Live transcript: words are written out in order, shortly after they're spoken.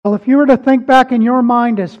Well, if you were to think back in your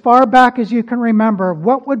mind as far back as you can remember,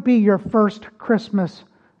 what would be your first Christmas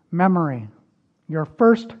memory? Your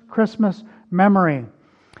first Christmas memory.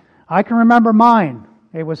 I can remember mine.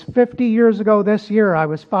 It was 50 years ago this year. I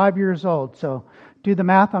was 5 years old. So do the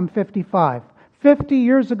math, I'm 55. 50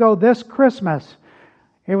 years ago this Christmas,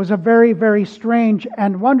 it was a very, very strange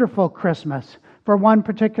and wonderful Christmas for one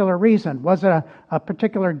particular reason. Was it a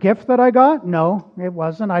particular gift that I got? No, it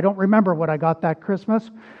wasn't. I don't remember what I got that Christmas.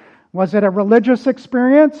 Was it a religious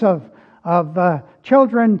experience of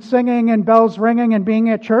children singing and bells ringing and being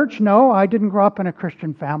at church? No, I didn't grow up in a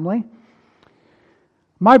Christian family.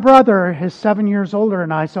 My brother is 7 years older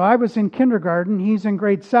than I, so I was in kindergarten. He's in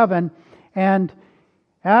grade 7, and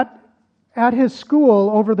at his school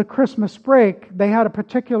over the Christmas break, they had a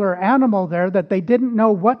particular animal there that they didn't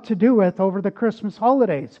know what to do with over the Christmas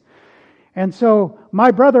holidays. And so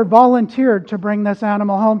my brother volunteered to bring this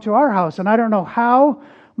animal home to our house. And I don't know how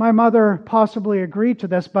my mother possibly agreed to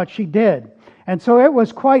this, but she did. And so it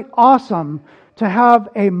was quite awesome to have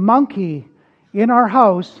a monkey in our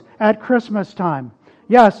house at Christmas time.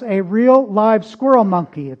 Yes, a real live squirrel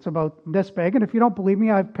monkey. It's about this big. And if you don't believe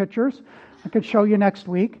me, I have pictures. I could show you next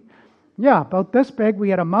week. Yeah, about this big. We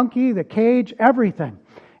had a monkey, the cage, everything.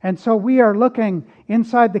 And so we are looking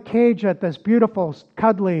inside the cage at this beautiful,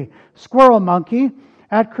 cuddly squirrel monkey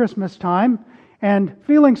at Christmas time and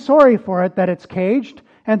feeling sorry for it that it's caged.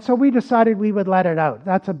 And so we decided we would let it out.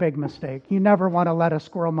 That's a big mistake. You never want to let a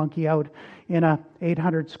squirrel monkey out in a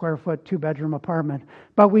 800 square foot, 2-bedroom apartment.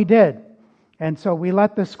 But we did. And so we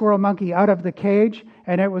let the squirrel monkey out of the cage,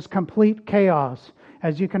 and it was complete chaos.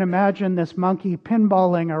 As you can imagine, this monkey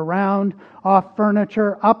pinballing around, off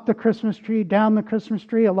furniture, up the Christmas tree, down the Christmas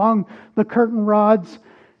tree, along the curtain rods.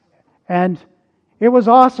 And it was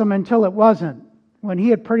awesome until it wasn't, when he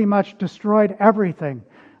had pretty much destroyed everything.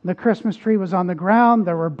 The Christmas tree was on the ground,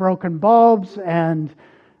 there were broken bulbs and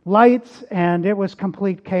lights, and it was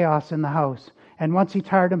complete chaos in the house. And once he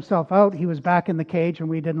tired himself out, he was back in the cage, and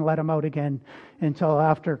we didn't let him out again until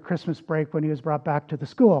after Christmas break when he was brought back to the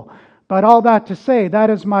school. But all that to say, that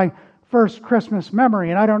is my first Christmas memory,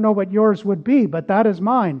 and I don't know what yours would be, but that is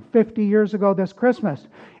mine, 50 years ago this Christmas.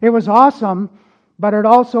 It was awesome, but it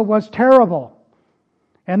also was terrible.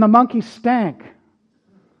 And the monkey stank.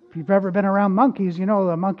 If you've ever been around monkeys, you know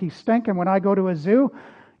the monkeys stink, and when I go to a zoo,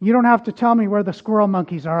 you don't have to tell me where the squirrel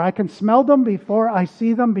monkeys are. I can smell them before I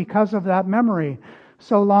see them because of that memory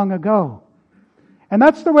so long ago. And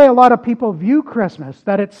that's the way a lot of people view Christmas,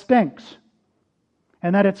 that it stinks.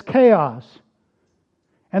 And that it's chaos.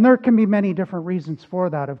 And there can be many different reasons for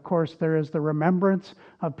that. Of course, there is the remembrance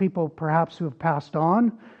of people perhaps who have passed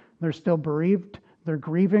on. They're still bereaved. They're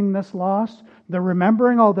grieving this loss. They're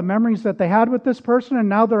remembering all the memories that they had with this person, and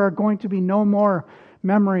now there are going to be no more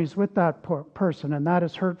memories with that person, and that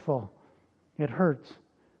is hurtful. It hurts.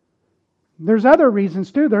 There's other reasons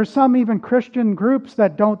too. There's some even Christian groups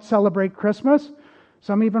that don't celebrate Christmas.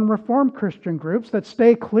 Some even Reformed Christian groups that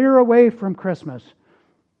stay clear away from Christmas.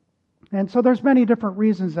 And so there's many different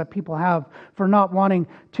reasons that people have for not wanting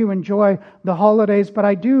to enjoy the holidays. But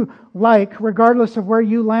I do like, regardless of where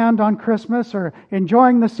you land on Christmas or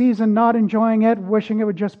enjoying the season, not enjoying it, wishing it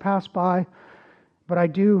would just pass by. But I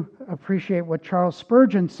do appreciate what Charles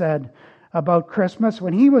Spurgeon said about Christmas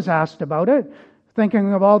when he was asked about it,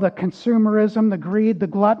 thinking of all the consumerism, the greed, the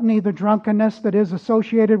gluttony, the drunkenness that is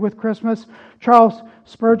associated with Christmas. Charles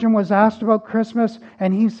Spurgeon was asked about Christmas,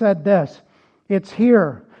 and he said this, "It's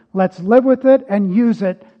here. Let's live with it and use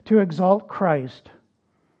it to exalt Christ."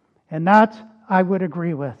 And that I would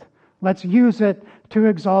agree with. Let's use it to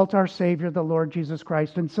exalt our Savior, the Lord Jesus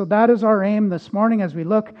Christ. And so that is our aim this morning as we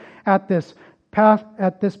look at this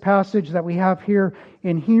passage that we have here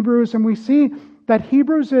in Hebrews. And we see that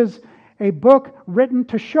Hebrews is a book written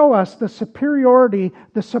to show us the superiority,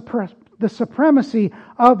 the supremacy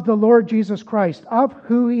of the Lord Jesus Christ, of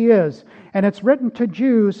who He is. And it's written to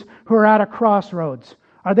Jews who are at a crossroads.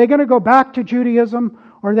 Are they going to go back to Judaism,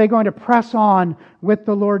 or are they going to press on with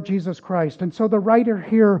the Lord Jesus Christ? And so the writer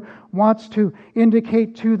here wants to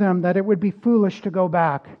indicate to them that it would be foolish to go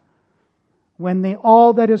back when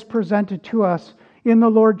all that is presented to us in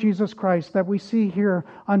the Lord Jesus Christ that we see here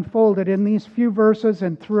unfolded in these few verses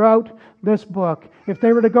and throughout this book, if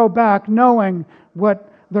they were to go back knowing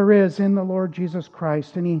what there is in the Lord Jesus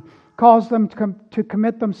Christ. And he calls them to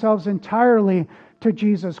commit themselves entirely to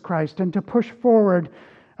Jesus Christ and to push forward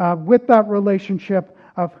with that relationship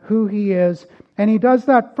of who He is. And he does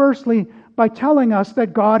that firstly by telling us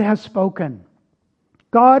that God has spoken.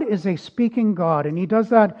 God is a speaking God, and He does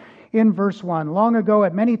that in verse 1. Long ago,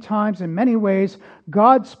 at many times, in many ways,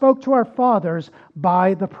 God spoke to our fathers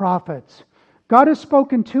by the prophets. God has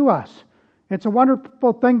spoken to us. It's a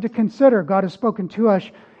wonderful thing to consider. God has spoken to us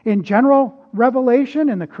in general revelation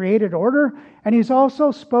in the created order, and He's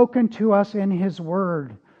also spoken to us in His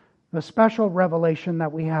Word, the special revelation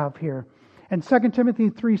that we have here. And 2 Timothy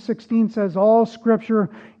 3:16 says, all Scripture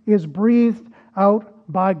is breathed out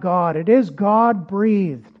by God. It is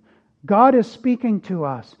God-breathed. God is speaking to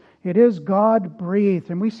us. It is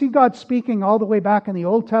God-breathed. And we see God speaking all the way back in the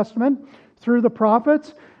Old Testament through the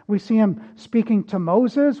prophets. We see Him speaking to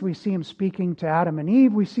Moses. We see Him speaking to Adam and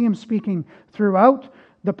Eve. We see Him speaking throughout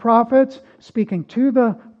the prophets, speaking to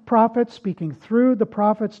the prophets, speaking through the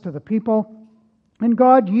prophets to the people. And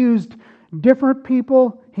God used different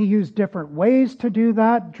people. He used different ways to do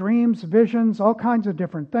that. Dreams, visions, all kinds of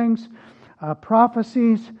different things.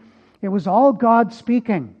 Prophecies. It was all God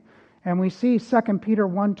speaking. And we see 2 Peter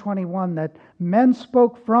 1:21 that men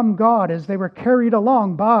spoke from God as they were carried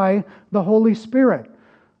along by the Holy Spirit.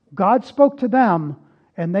 God spoke to them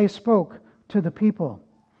and they spoke to the people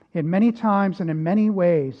in many times and in many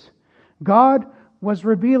ways. God was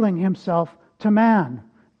revealing Himself to man.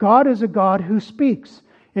 God is a God who speaks.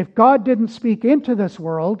 If God didn't speak into this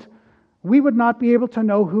world, we would not be able to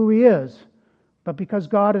know who He is. But because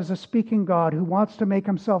God is a speaking God who wants to make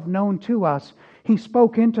Himself known to us, He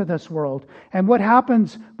spoke into this world. And what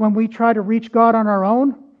happens when we try to reach God on our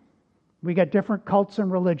own? We get different cults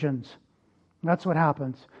and religions. That's what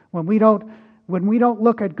happens. When we don't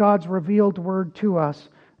look at God's revealed word to us,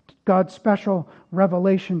 God's special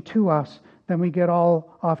revelation to us, then we get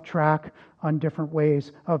all off track on different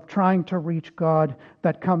ways of trying to reach God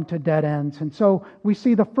that come to dead ends. And so we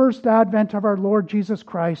see the first advent of our Lord Jesus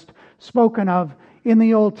Christ spoken of in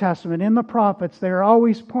the Old Testament, in the prophets. They are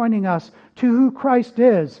always pointing us to who Christ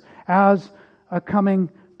is as a coming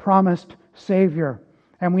promised Savior.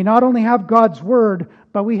 And we not only have God's Word,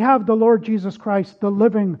 but we have the Lord Jesus Christ, the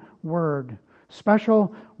living Word.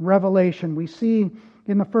 Special revelation. We see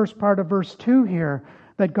in the first part of verse 2 here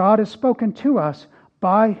that God has spoken to us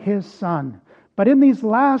by His Son. But in these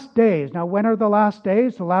last days, now when are the last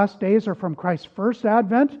days? The last days are from Christ's first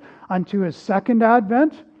advent unto His second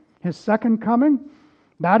advent, His second coming.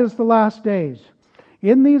 That is the last days.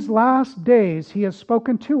 In these last days, He has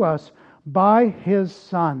spoken to us by His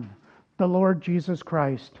Son, the Lord Jesus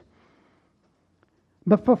Christ.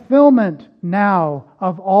 The fulfillment now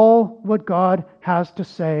of all what God has to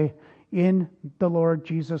say in the Lord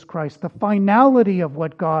Jesus Christ. The finality of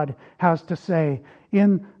what God has to say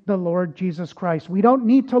in the Lord Jesus Christ. We don't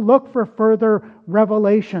need to look for further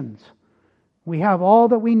revelations. We have all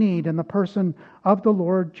that we need in the person of the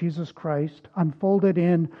Lord Jesus Christ unfolded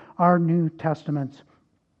in our New Testaments.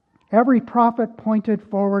 Every prophet pointed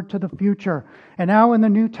forward to the future. And now in the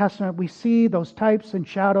New Testament we see those types and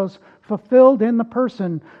shadows fulfilled in the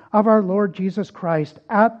person of our Lord Jesus Christ.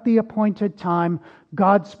 At the appointed time,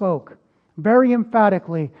 God spoke very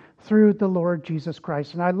emphatically through the Lord Jesus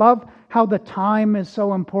Christ. And I love how the time is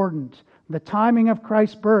so important. The timing of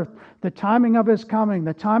Christ's birth, the timing of His coming,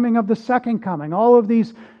 the timing of the second coming, all of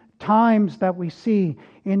these times that we see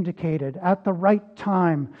indicated. At the right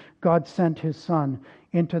time, God sent His Son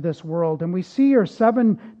into this world. And we see here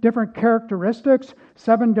 7 different characteristics,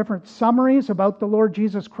 7 different summaries about the Lord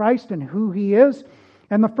Jesus Christ and who He is.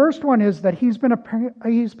 And the first one is that He's been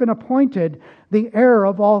appointed the heir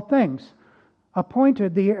of all things.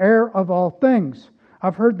 Appointed the heir of all things.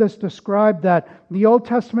 I've heard this described that the Old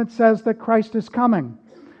Testament says that Christ is coming.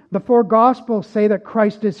 The 4 Gospels say that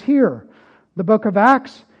Christ is here. The book of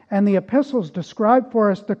Acts and the epistles describe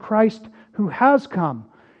for us the Christ who has come.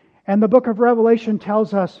 And the book of Revelation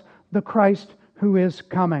tells us the Christ who is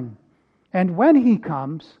coming. And when He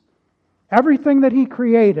comes, everything that He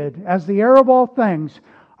created as the heir of all things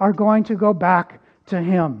are going to go back to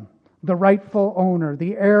Him, the rightful owner,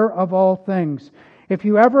 the heir of all things. If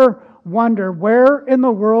you ever wonder where in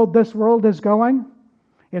the world this world is going,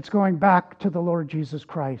 it's going back to the Lord Jesus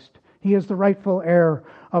Christ. He is the rightful heir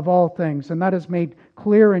of all things. And that is made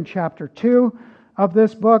clear in chapter 2 of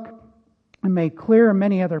this book, and made clear in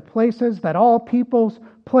many other places, that all peoples,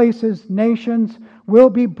 places, nations will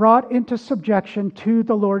be brought into subjection to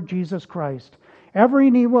the Lord Jesus Christ. Every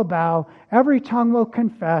knee will bow, every tongue will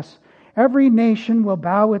confess, every nation will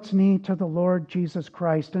bow its knee to the Lord Jesus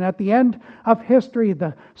Christ. And at the end of history,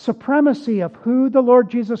 the supremacy of who the Lord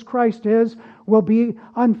Jesus Christ is will be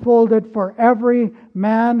unfolded for every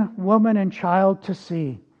man, woman, and child to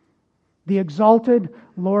see. The exalted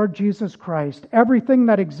Lord Jesus Christ. Everything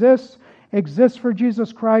that exists for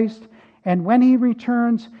Jesus Christ. And when He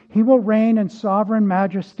returns, He will reign in sovereign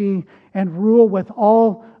majesty and rule with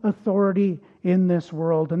all authority in this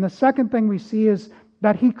world. And the second thing we see is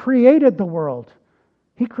that He created the world.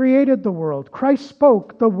 He created the world. Christ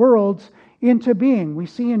spoke the worlds into being. We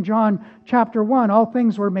see in John chapter 1, all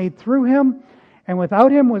things were made through Him, and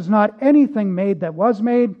without Him was not anything made that was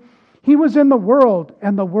made. He was in the world,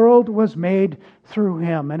 and the world was made through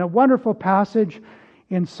Him. And a wonderful passage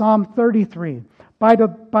in Psalm 33. By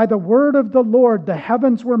the word of the Lord the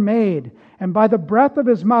heavens were made, and by the breath of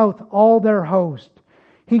His mouth all their host.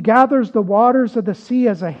 He gathers the waters of the sea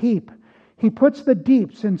as a heap. He puts the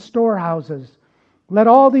deeps in storehouses. Let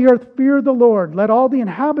all the earth fear the Lord. Let all the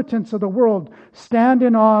inhabitants of the world stand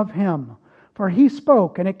in awe of Him. For He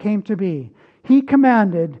spoke, and it came to be. He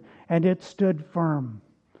commanded, and it stood firm.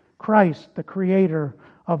 Christ, the Creator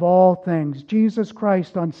of all things, Jesus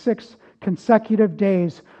Christ, on 6 consecutive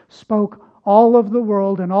days, spoke all of the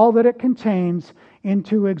world and all that it contains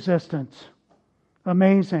into existence.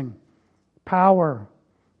 Amazing power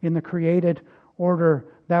in the created order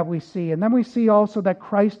that we see. And then we see also that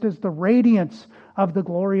Christ is the radiance of the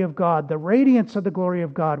glory of God. The radiance of the glory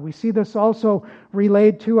of God. We see this also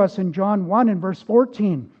relayed to us in John 1 and verse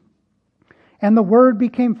 14. And the Word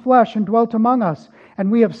became flesh and dwelt among us,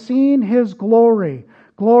 and we have seen His glory,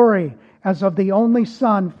 glory as of the only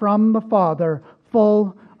Son from the Father,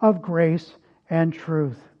 full of grace and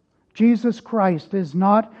truth. Jesus Christ is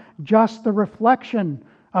not just the reflection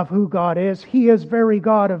of who God is. He is very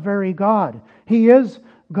God of very God. He is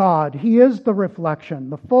God. He is the reflection,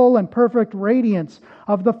 the full and perfect radiance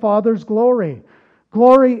of the Father's glory.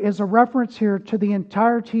 Glory is a reference here to the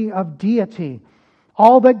entirety of deity.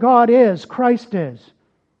 All that God is, Christ is.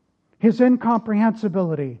 His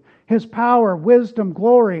incomprehensibility, His power, wisdom,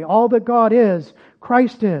 glory, all that God is,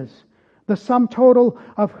 Christ is. The sum total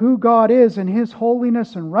of who God is and His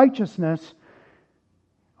holiness and righteousness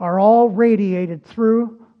are all radiated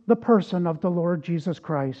through the person of the Lord Jesus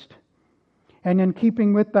Christ. And in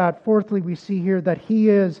keeping with that, fourthly, we see here that He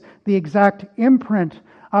is the exact imprint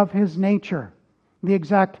of His nature. The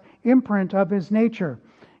exact imprint of His nature.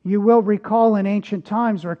 You will recall in ancient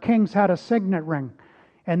times where kings had a signet ring,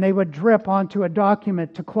 and they would drip onto a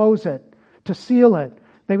document to close it, to seal it.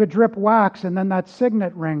 They would drip wax, and then that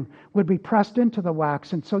signet ring would be pressed into the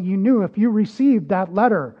wax. And so you knew if you received that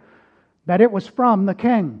letter that it was from the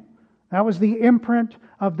king. That was the imprint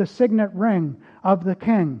of the signet ring of the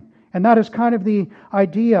king. And that is kind of the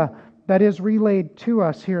idea that is relayed to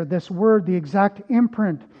us here. This word, the exact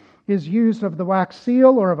imprint, is used of the wax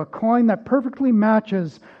seal or of a coin that perfectly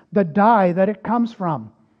matches the die that it comes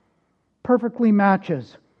from. Perfectly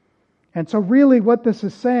matches. And so really what this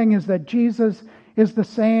is saying is that Jesus is the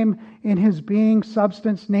same in His being,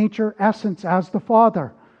 substance, nature, essence as the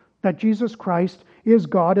Father. That Jesus Christ is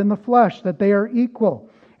God in the flesh, that they are equal.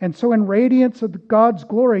 And so in radiance of God's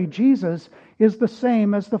glory, Jesus is the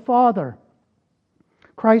same as the Father.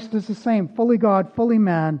 Christ is the same, fully God, fully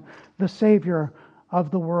man, the Savior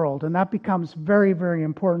of the world. And that becomes very, very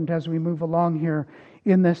important as we move along here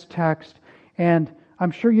in this text. And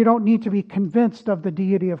I'm sure you don't need to be convinced of the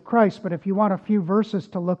deity of Christ, but if you want a few verses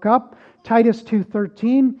to look up, Titus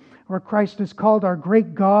 2:13, where Christ is called our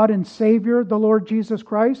great God and Savior, the Lord Jesus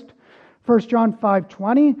Christ. 1 John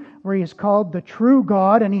 5:20, where He is called the true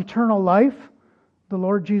God and eternal life, the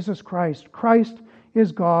Lord Jesus Christ. Christ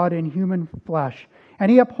is God in human flesh. And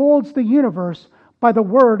He upholds the universe by the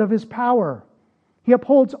word of His power. He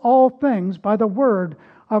upholds all things by the word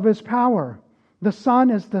of His power. The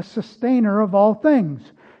Son is the sustainer of all things.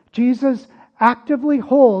 Jesus actively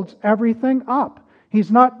holds everything up.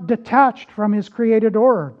 He's not detached from His created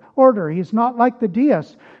order. He's not like the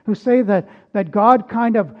deists who say that God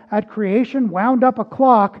kind of at creation wound up a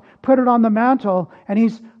clock, put it on the mantle, and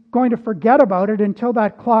He's going to forget about it until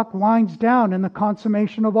that clock winds down in the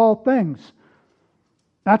consummation of all things.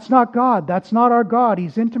 That's not God. That's not our God.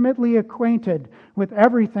 He's intimately acquainted with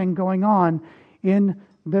everything going on in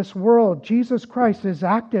this world. Jesus Christ is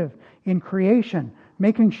active in creation,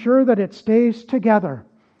 making sure that it stays together.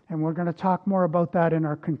 And we're going to talk more about that in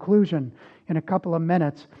our conclusion in a couple of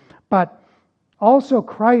minutes. But also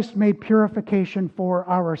Christ made purification for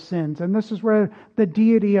our sins. And this is where the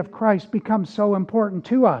deity of Christ becomes so important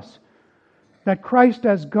to us. That Christ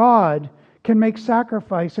as God can make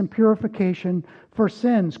sacrifice and purification for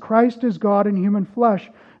sins. Christ is God in human flesh.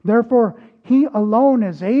 Therefore, He alone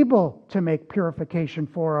is able to make purification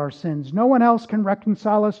for our sins. No one else can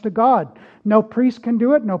reconcile us to God. No priest can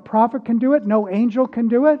do it. No prophet can do it. No angel can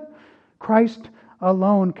do it. Christ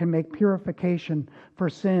alone can make purification for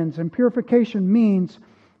sins. And purification means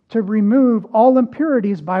to remove all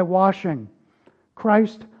impurities by washing.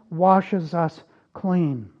 Christ washes us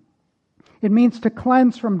clean. It means to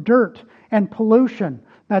cleanse from dirt and pollution.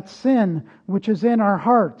 that sin which is in our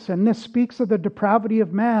hearts. And this speaks of the depravity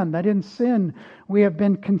of man, that in sin we have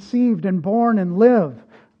been conceived and born and live,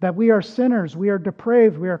 that we are sinners, we are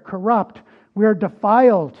depraved, we are corrupt, we are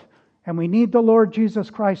defiled, and we need the Lord Jesus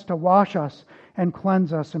Christ to wash us and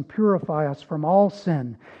cleanse us and purify us from all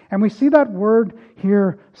sin. And we see that word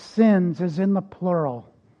here, sins, is in the plural.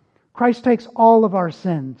 Christ takes all of our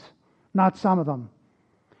sins, not some of them.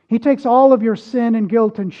 He takes all of your sin and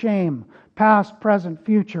guilt and shame, past, present,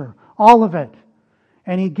 future, all of it.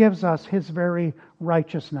 And He gives us His very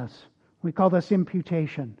righteousness. We call this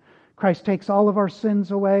imputation. Christ takes all of our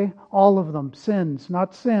sins away, all of them. Sins,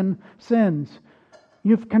 not sin, sins.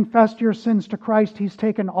 You've confessed your sins to Christ. He's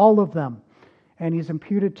taken all of them. And He's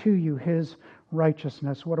imputed to you His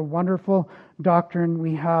righteousness. What a wonderful doctrine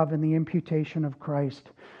we have in the imputation of Christ.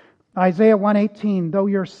 Isaiah 1:18, though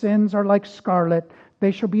your sins are like scarlet,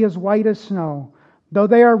 they shall be as white as snow. Though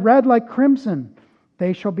they are red like crimson,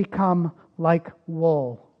 they shall become like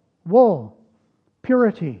wool. Wool,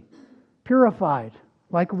 purity, purified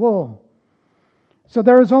like wool. So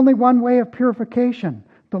there is only one way of purification,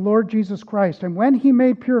 the Lord Jesus Christ. And when He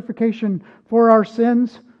made purification for our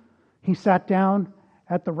sins, He sat down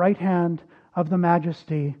at the right hand of the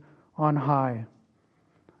Majesty on high.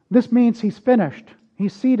 This means He's finished.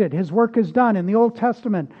 He's seated. His work is done. In the Old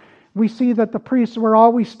Testament, we see that the priests were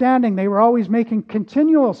always standing. They were always making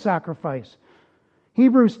continual sacrifice.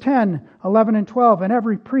 Hebrews 10:11 and 12, and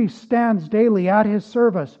every priest stands daily at his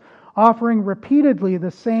service, offering repeatedly the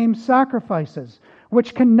same sacrifices,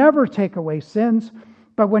 which can never take away sins.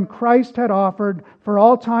 But when Christ had offered for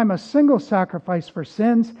all time a single sacrifice for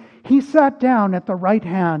sins, He sat down at the right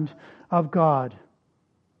hand of God.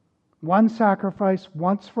 One sacrifice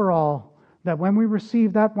once for all, that when we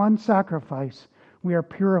receive that one sacrifice, we are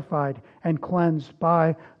purified and cleansed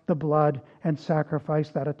by the blood and sacrifice,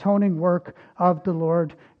 that atoning work of the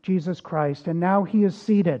Lord Jesus Christ. And now He is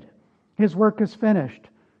seated. His work is finished.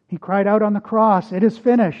 He cried out on the cross, "It is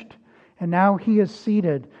finished." And now He is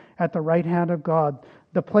seated at the right hand of God,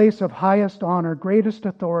 the place of highest honor, greatest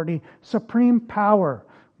authority, supreme power,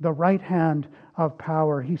 the right hand of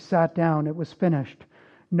power. He sat down. It was finished.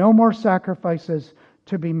 No more sacrifices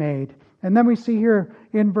to be made. And then we see here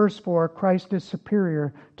in verse 4, Christ is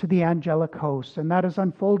superior to the angelic hosts. And that is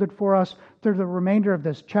unfolded for us through the remainder of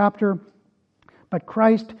this chapter. But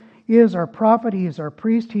Christ is our prophet. He is our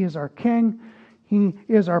priest. He is our king. He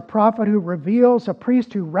is our prophet who reveals, a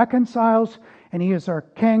priest who reconciles, and He is our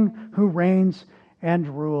king who reigns and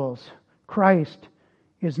rules. Christ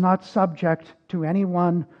is not subject to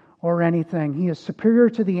anyone or anything. He is superior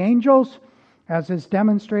to the angels, as is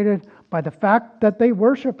demonstrated by the fact that they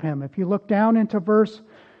worship Him. If you look down into verse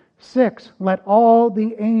 6, let all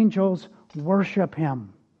the angels worship Him.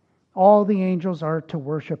 All the angels are to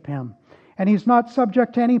worship Him. And He's not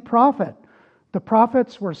subject to any prophet. The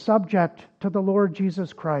prophets were subject to the Lord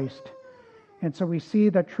Jesus Christ. And so we see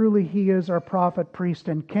that truly He is our prophet, priest,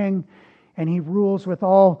 and king, and He rules with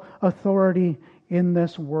all authority in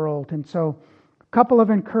this world. And so a couple of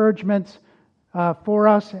encouragements for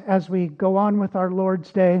us as we go on with our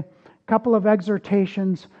Lord's Day. A couple of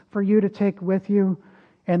exhortations for you to take with you.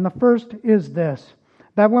 And the first is this,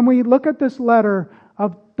 that when we look at this letter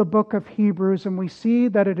of the book of Hebrews and we see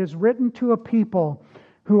that it is written to a people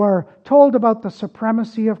who are told about the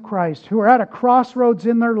supremacy of Christ, who are at a crossroads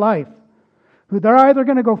in their life, who they're either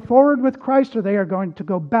going to go forward with Christ or they are going to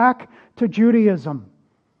go back to Judaism.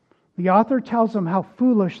 The author tells them how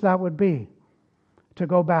foolish that would be to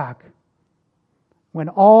go back when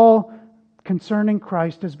all concerning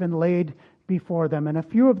Christ has been laid before them. And a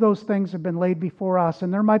few of those things have been laid before us.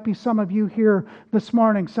 And there might be some of you here this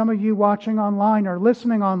morning, some of you watching online or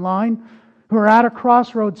listening online, who are at a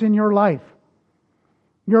crossroads in your life.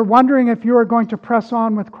 You're wondering if you are going to press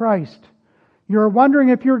on with Christ. You're wondering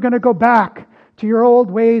if you're going to go back to your old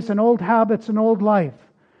ways and old habits and old life.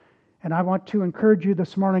 And I want to encourage you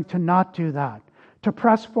this morning to not do that, to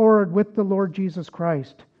press forward with the Lord Jesus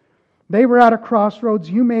Christ. They were at a crossroads.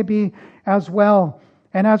 You may be as well.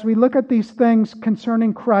 And as we look at these things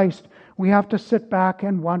concerning Christ, we have to sit back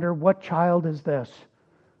and wonder, what child is this?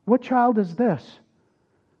 What child is this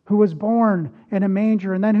who was born in a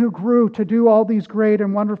manger and then who grew to do all these great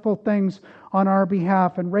and wonderful things on our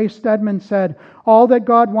behalf? And Ray Stedman said, all that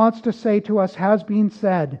God wants to say to us has been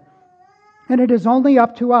said. And it is only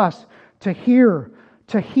up to us to hear,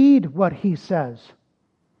 to heed what He says.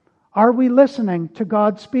 Are we listening to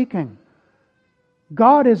God speaking?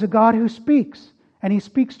 God is a God who speaks, and He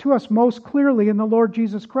speaks to us most clearly in the Lord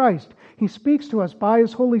Jesus Christ. He speaks to us by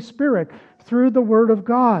His Holy Spirit through the Word of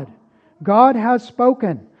God. God has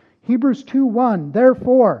spoken. Hebrews 2:1,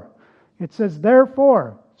 therefore. It says,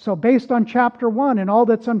 therefore. So based on chapter 1 and all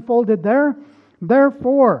that's unfolded there,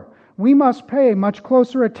 therefore, we must pay much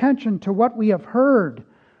closer attention to what we have heard,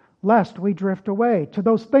 lest we drift away, to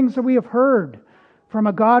those things that we have heard from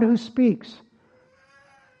a God who speaks,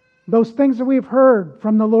 those things that we have heard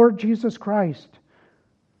from the Lord Jesus Christ.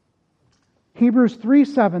 Hebrews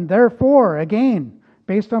 3:7, therefore, again,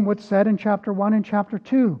 based on what's said in chapter 1 and chapter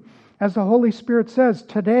 2, as the Holy Spirit says,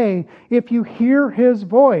 today, if you hear His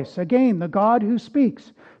voice, again, the God who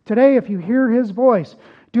speaks, today, if you hear His voice,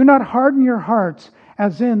 do not harden your hearts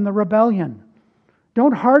as in the rebellion.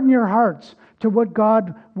 Don't harden your hearts to what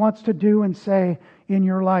God wants to do and say in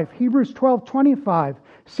your life. Hebrews 12:25,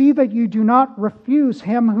 see that you do not refuse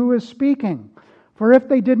Him who is speaking. For if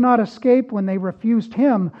they did not escape when they refused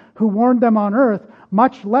Him who warned them on earth,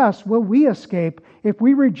 much less will we escape if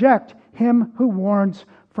we reject Him who warns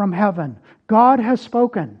from heaven. God has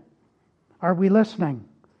spoken. Are we listening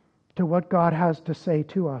to what God has to say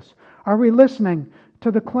to us? Are we listening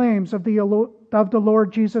to the claims of the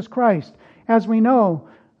Lord Jesus Christ? As we know,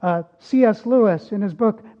 C.S. Lewis, in his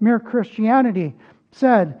book Mere Christianity,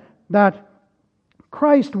 said that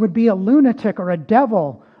Christ would be a lunatic or a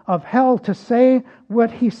devil of hell to say what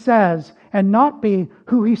He says and not be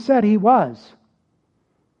who He said He was.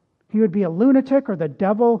 He would be a lunatic or the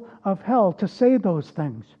devil of hell to say those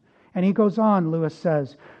things. And he goes on, Lewis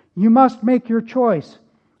says, you must make your choice.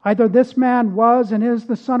 Either this man was and is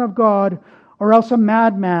the Son of God, or else a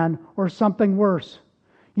madman or something worse.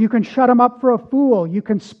 You can shut him up for a fool. You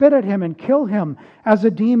can spit at him and kill him as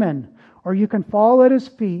a demon. Or you can fall at His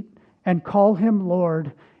feet and call Him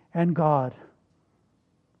Lord and God.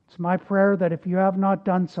 It's my prayer that if you have not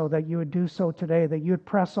done so, that you would do so today, that you would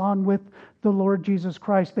press on with the Lord Jesus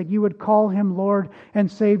Christ, that you would call Him Lord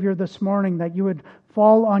and Savior this morning, that you would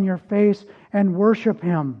fall on your face and worship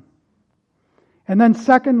Him. And then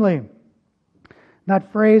secondly,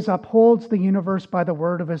 that phrase upholds the universe by the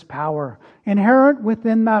word of His power. Inherent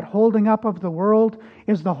within that holding up of the world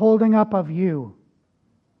is the holding up of you.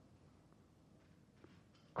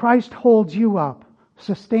 Christ holds you up,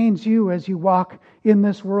 sustains you as you walk in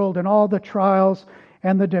this world and all the trials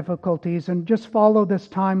and the difficulties. And just follow this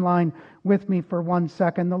timeline with me for 1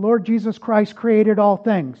 second. The Lord Jesus Christ created all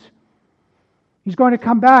things. He's going to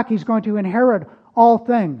come back. He's going to inherit all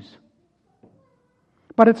things.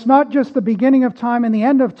 But it's not just the beginning of time and the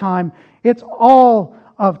end of time. It's all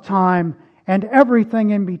of time and everything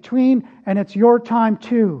in between. And it's your time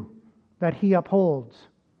too that He upholds.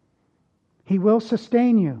 He will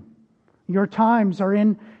sustain you. Your times are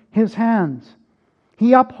in His hands.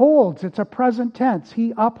 He upholds. It's a present tense.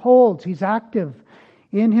 He upholds. He's active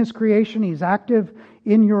in His creation. He's active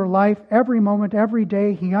in your life every moment, every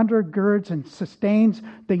day. He undergirds and sustains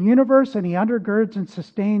the universe, and He undergirds and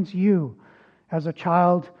sustains you as a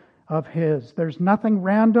child of His. There's nothing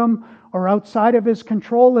random or outside of His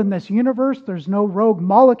control in this universe. There's no rogue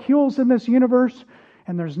molecules in this universe,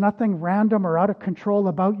 and there's nothing random or out of control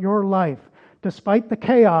about your life, despite the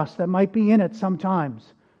chaos that might be in it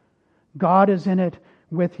sometimes. God is in it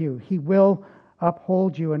with you. He will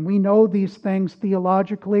uphold you. And we know these things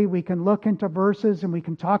theologically. We can look into verses and we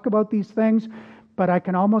can talk about these things, but I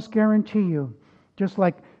can almost guarantee you, just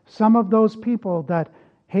like some of those people that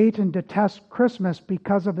hate and detest Christmas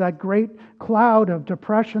because of that great cloud of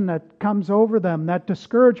depression that comes over them, that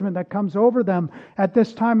discouragement that comes over them at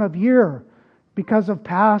this time of year because of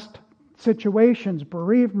past situations,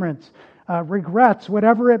 bereavements, regrets,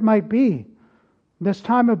 whatever it might be. This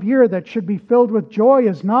time of year that should be filled with joy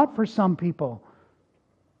is not for some people.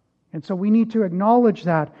 And so we need to acknowledge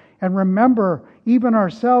that and remember even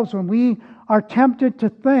ourselves when we are tempted to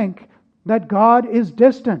think that God is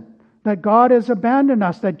distant, that God has abandoned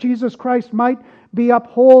us, that Jesus Christ might be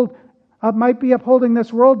upholding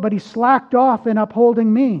this world, but He slacked off in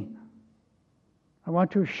upholding me. I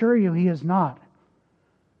want to assure you He is not.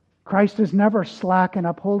 Christ is never slack in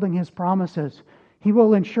upholding His promises. He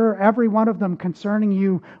will ensure every one of them concerning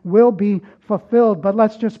you will be fulfilled. But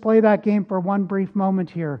let's just play that game for one brief moment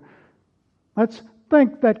here. Let's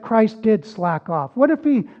think that Christ did slack off. What if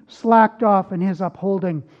He slacked off in His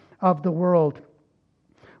upholding of the world?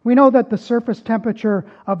 We know that the surface temperature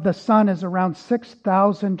of the sun is around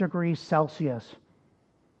 6,000 degrees Celsius.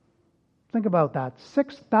 Think about that.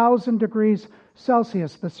 6,000 degrees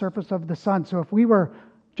Celsius, the surface of the sun. So if we were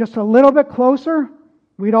just a little bit closer,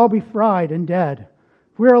 we'd all be fried and dead.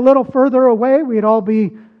 If we were a little further away, we'd all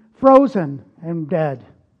be frozen and dead.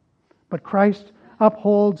 But Christ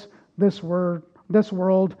upholds this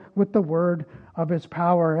world with the word of His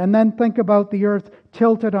power. And then think about the earth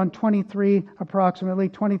tilted on approximately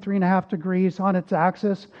 23 and a half degrees on its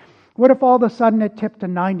axis. What if all of a sudden it tipped to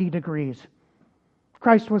 90 degrees?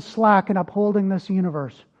 Christ was slack in upholding this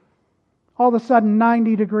universe. All of a sudden,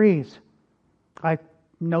 90 degrees. I'm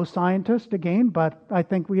no scientist again, but I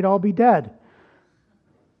think we'd all be dead.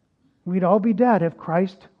 We'd all be dead if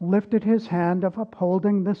Christ lifted his hand of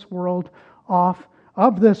upholding this world off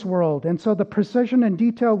of this world. And so the precision and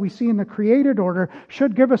detail we see in the created order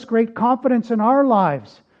should give us great confidence in our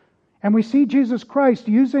lives. And we see Jesus Christ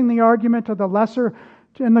using the argument of the lesser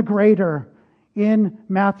and the greater in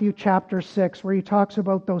Matthew chapter 6, where he talks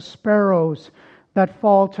about those sparrows that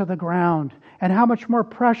fall to the ground and how much more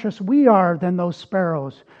precious we are than those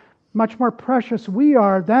sparrows. Much more precious we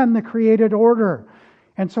are than the created order.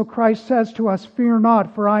 And so Christ says to us, "Fear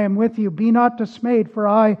not, for I am with you. Be not dismayed, for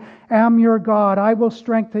I am your God. I will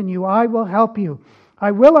strengthen you. I will help you.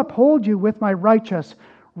 I will uphold you with my righteous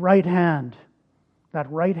right hand."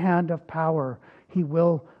 That right hand of power he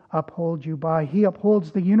will uphold you by. He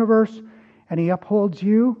upholds the universe, and he upholds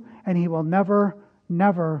you, and he will never,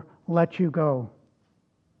 never let you go.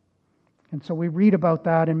 And so we read about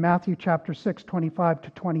that in Matthew chapter 6, 25 to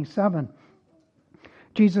 27.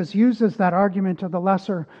 Jesus uses that argument of the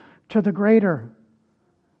lesser to the greater.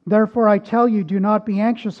 "Therefore I tell you, do not be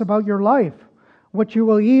anxious about your life, what you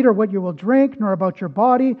will eat or what you will drink, nor about your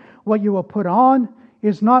body, what you will put on.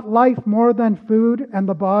 Is not life more than food, and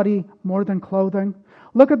the body more than clothing?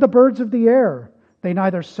 Look at the birds of the air. They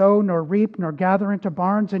neither sow nor reap nor gather into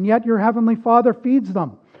barns, and yet your heavenly Father feeds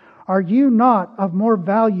them. Are you not of more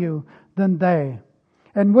value than they?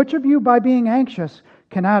 And which of you, by being anxious,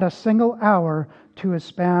 can add a single hour to his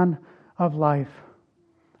span of life?"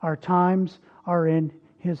 Our times are in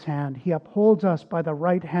his hand. He upholds us by the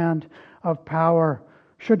right hand of power.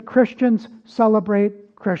 Should Christians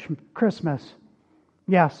celebrate Christmas?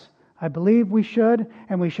 Yes, I believe we should,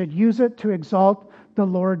 and we should use it to exalt the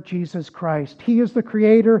Lord Jesus Christ. He is the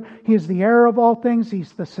Creator. He is the heir of all things.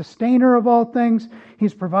 He's the sustainer of all things.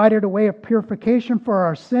 He's provided a way of purification for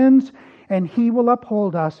our sins, and He will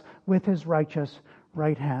uphold us with His righteous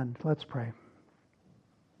right hand. Let's pray.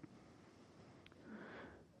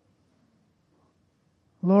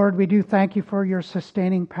 Lord, we do thank you for your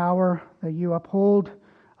sustaining power, that you uphold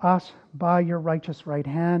us by your righteous right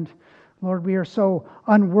hand. Lord, we are so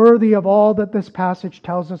unworthy of all that this passage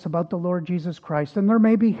tells us about the Lord Jesus Christ. And there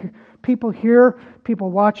may be people here,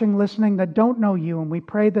 people watching, listening, that don't know you. And we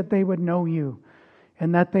pray that they would know you.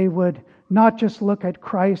 And that they would not just look at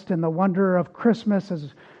Christ and the wonder of Christmas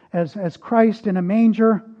as Christ in a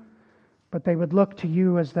manger, but they would look to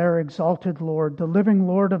you as their exalted Lord, the living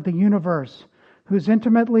Lord of the universe, who's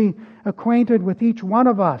intimately acquainted with each one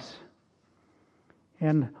of us.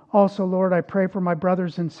 And also, Lord, I pray for my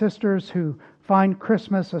brothers and sisters who find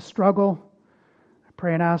Christmas a struggle. I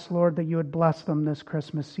pray and ask, Lord, that you would bless them this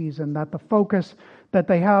Christmas season, that the focus that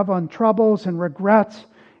they have on troubles and regrets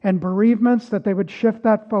and bereavements, that they would shift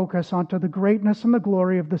that focus onto the greatness and the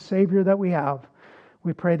glory of the Savior that we have.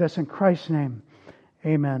 We pray this in Christ's name.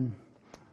 Amen.